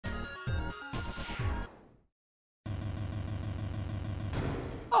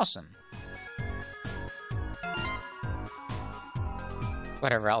Awesome.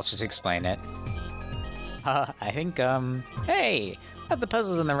 Whatever, I'll just explain it. I think, hey! The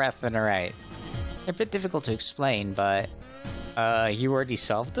puzzles in the Rathbun are right. They're a bit difficult to explain, but, you already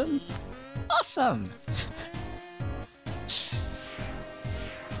solved them? Awesome!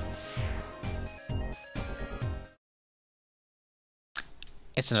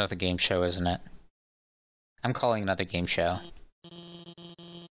 It's another game show, isn't it? I'm calling another game show.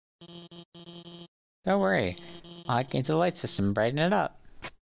 Don't worry. I'll hack into the light system and brighten it up.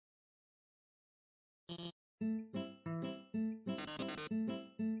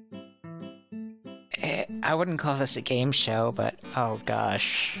 I wouldn't call this a game show, but oh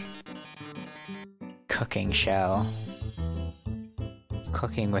gosh. Cooking show.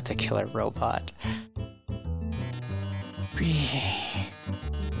 Cooking with a killer robot.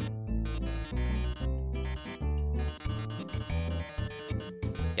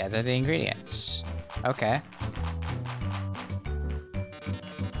 Gather the ingredients. Okay.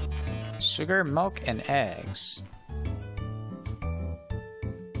 Sugar, milk, and eggs.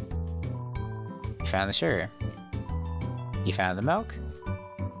 You found the sugar. You found the milk.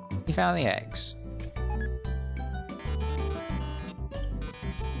 You found the eggs.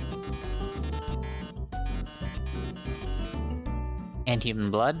 And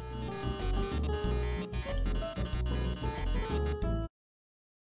human blood.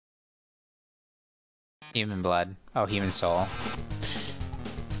 Human blood. Oh, human soul.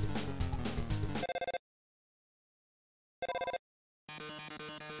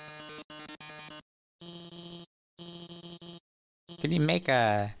 Can you make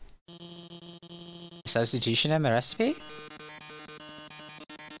a substitution in the recipe?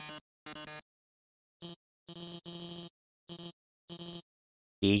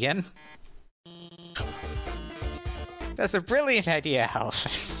 Vegan? That's a brilliant idea,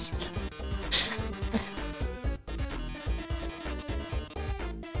 Alphys.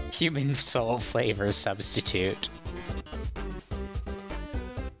 Human soul flavor substitute.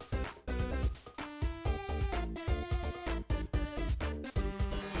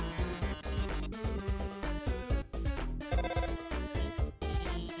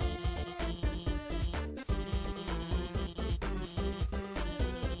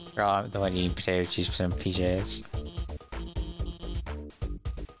 The one eating potato chips for some PJs.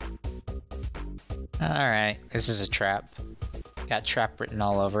 Alright, this is a trap. Got trap written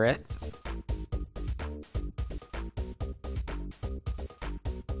all over it.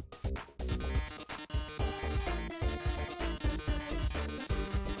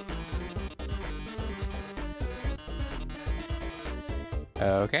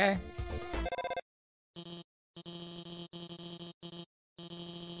 Okay.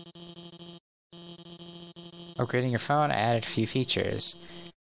 Upgrading your phone, I added a few features.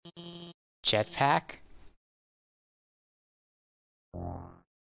 Jetpack?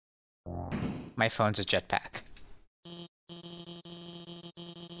 My phone's a jetpack.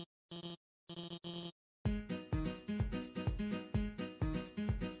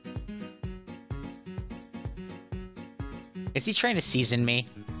 Is he trying to season me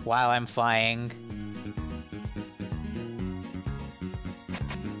while I'm flying?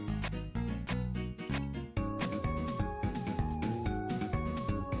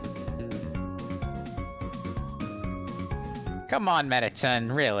 Come on, Mettaton,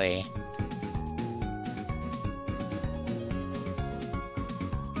 really?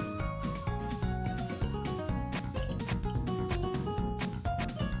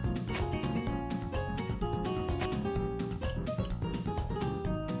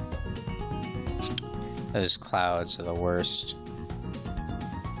 Those clouds are the worst.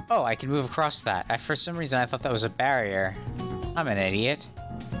 Oh, I can move across that. For some reason I thought that was a barrier. I'm an idiot.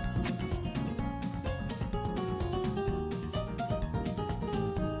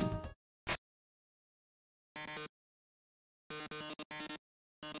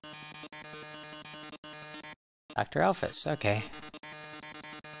 Dr. Alphys, okay.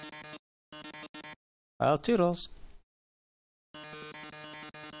 Well, toodles.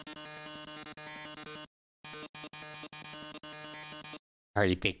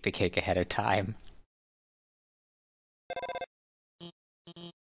 Already baked the cake ahead of time.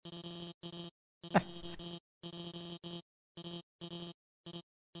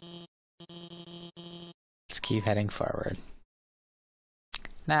 Let's keep heading forward.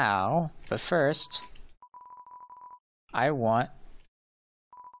 Now, but first, I want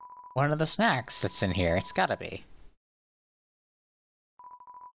one of the snacks that's in here. It's gotta be.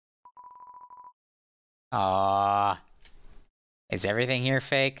 Aww. Is everything here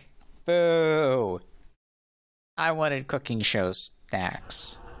fake? Boo! I wanted cooking shows.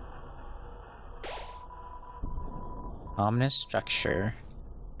 snacks. Ominous structure.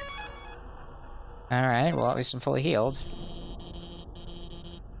 Alright, well at least I'm fully healed.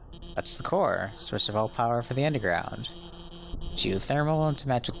 That's the core, source of all power for the underground. Geothermal into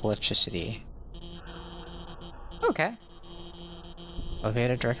magical electricity. Okay.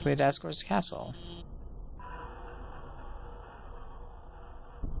 Located directly to Asgore's castle.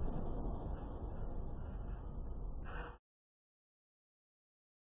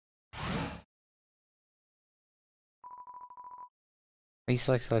 Please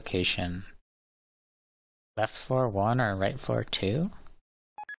select the location. Left floor 1 or right floor 2?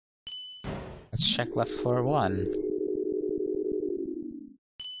 Let's check left floor 1.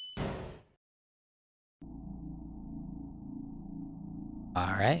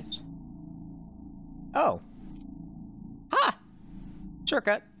 Alright. Oh! Ha!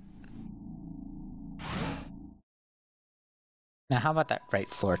 Shortcut! Now how about that right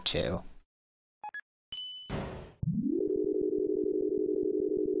floor 2?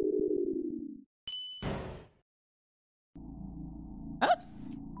 Huh?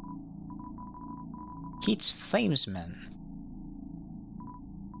 Heat's Flamesman.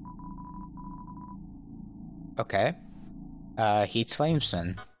 Okay. Heat's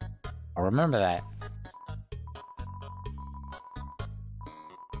Flamesman. I'll remember that.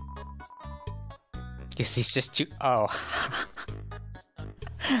 Guess he's just too— oh.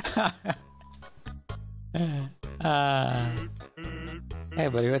 Hey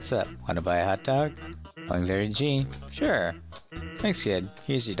buddy, what's up? Wanna buy a hot dog? Calling there G. Sure. Thanks kid,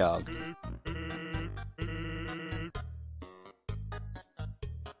 here's your dog.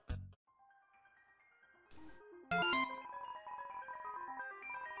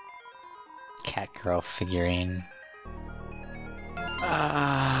 Cat girl figurine.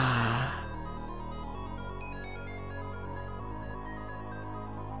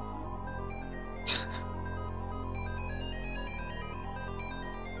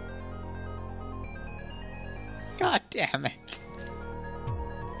 God damn it.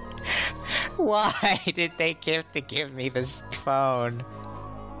 Why did they give me this phone?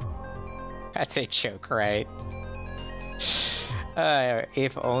 That's a joke, right?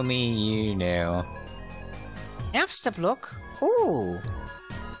 If only you knew. Nastablook? Ooh.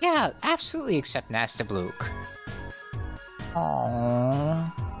 Yeah, absolutely accept Nastablook.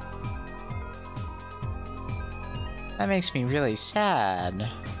 Aww. That makes me really sad.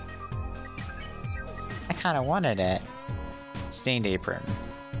 I kinda wanted it. Stained apron.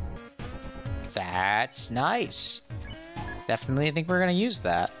 That's nice. Definitely think we're gonna use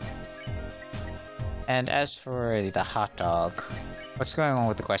that. And as for the hot dog, what's going on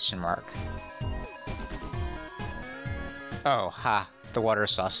with the question mark? Oh, ha, the water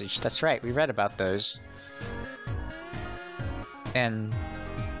sausage. That's right, we read about those. And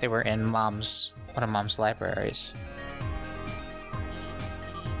they were in one of Mom's libraries.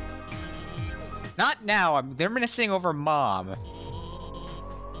 Not now, they're menacing over Mom.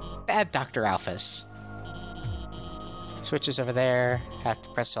 Bad Dr. Alphys. Switches over there, have to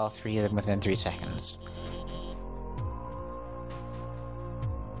press all 3 of them within 3 seconds.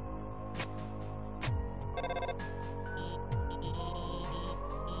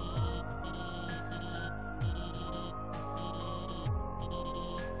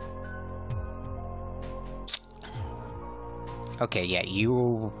 Okay, yeah,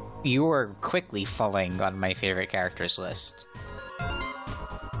 you are quickly falling on my favorite characters list.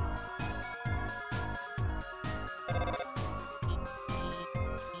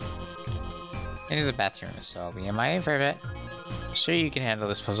 Into the bathroom, so I'll be MIA for a bit. Sure you can handle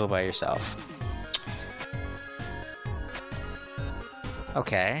this puzzle by yourself.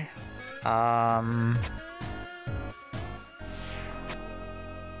 Okay.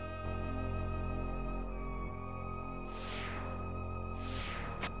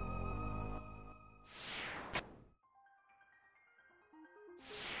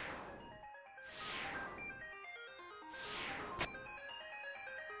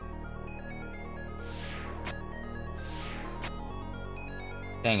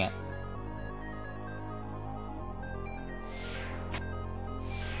 Dang it.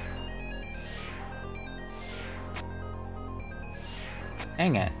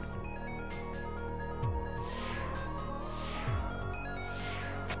 Dang it.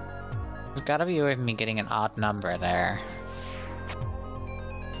 There's gotta be a way of me getting an odd number there.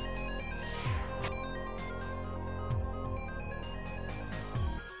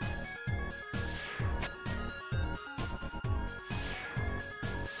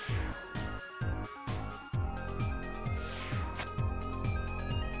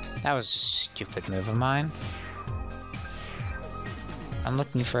 That was a stupid move of mine. I'm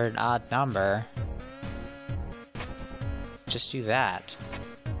looking for an odd number. Just do that.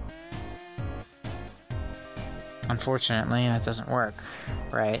 Unfortunately, that doesn't work,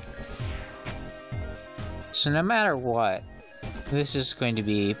 right? So no matter what, this is going to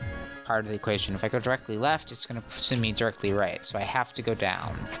be part of the equation. If I go directly left, it's going to send me directly right, so I have to go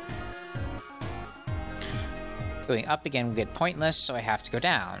down. Going up again will get pointless, so I have to go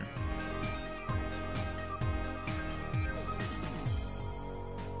down.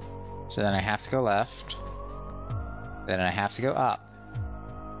 So then I have to go left. Then I have to go up.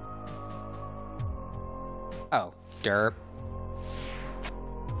 Oh, derp.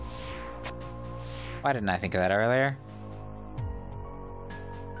 Why didn't I think of that earlier?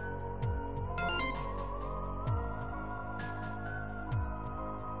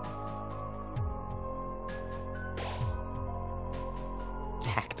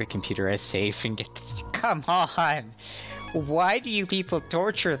 Hack the computerized safe and get... Come on! Why do you people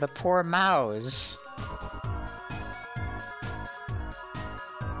torture the poor mouse?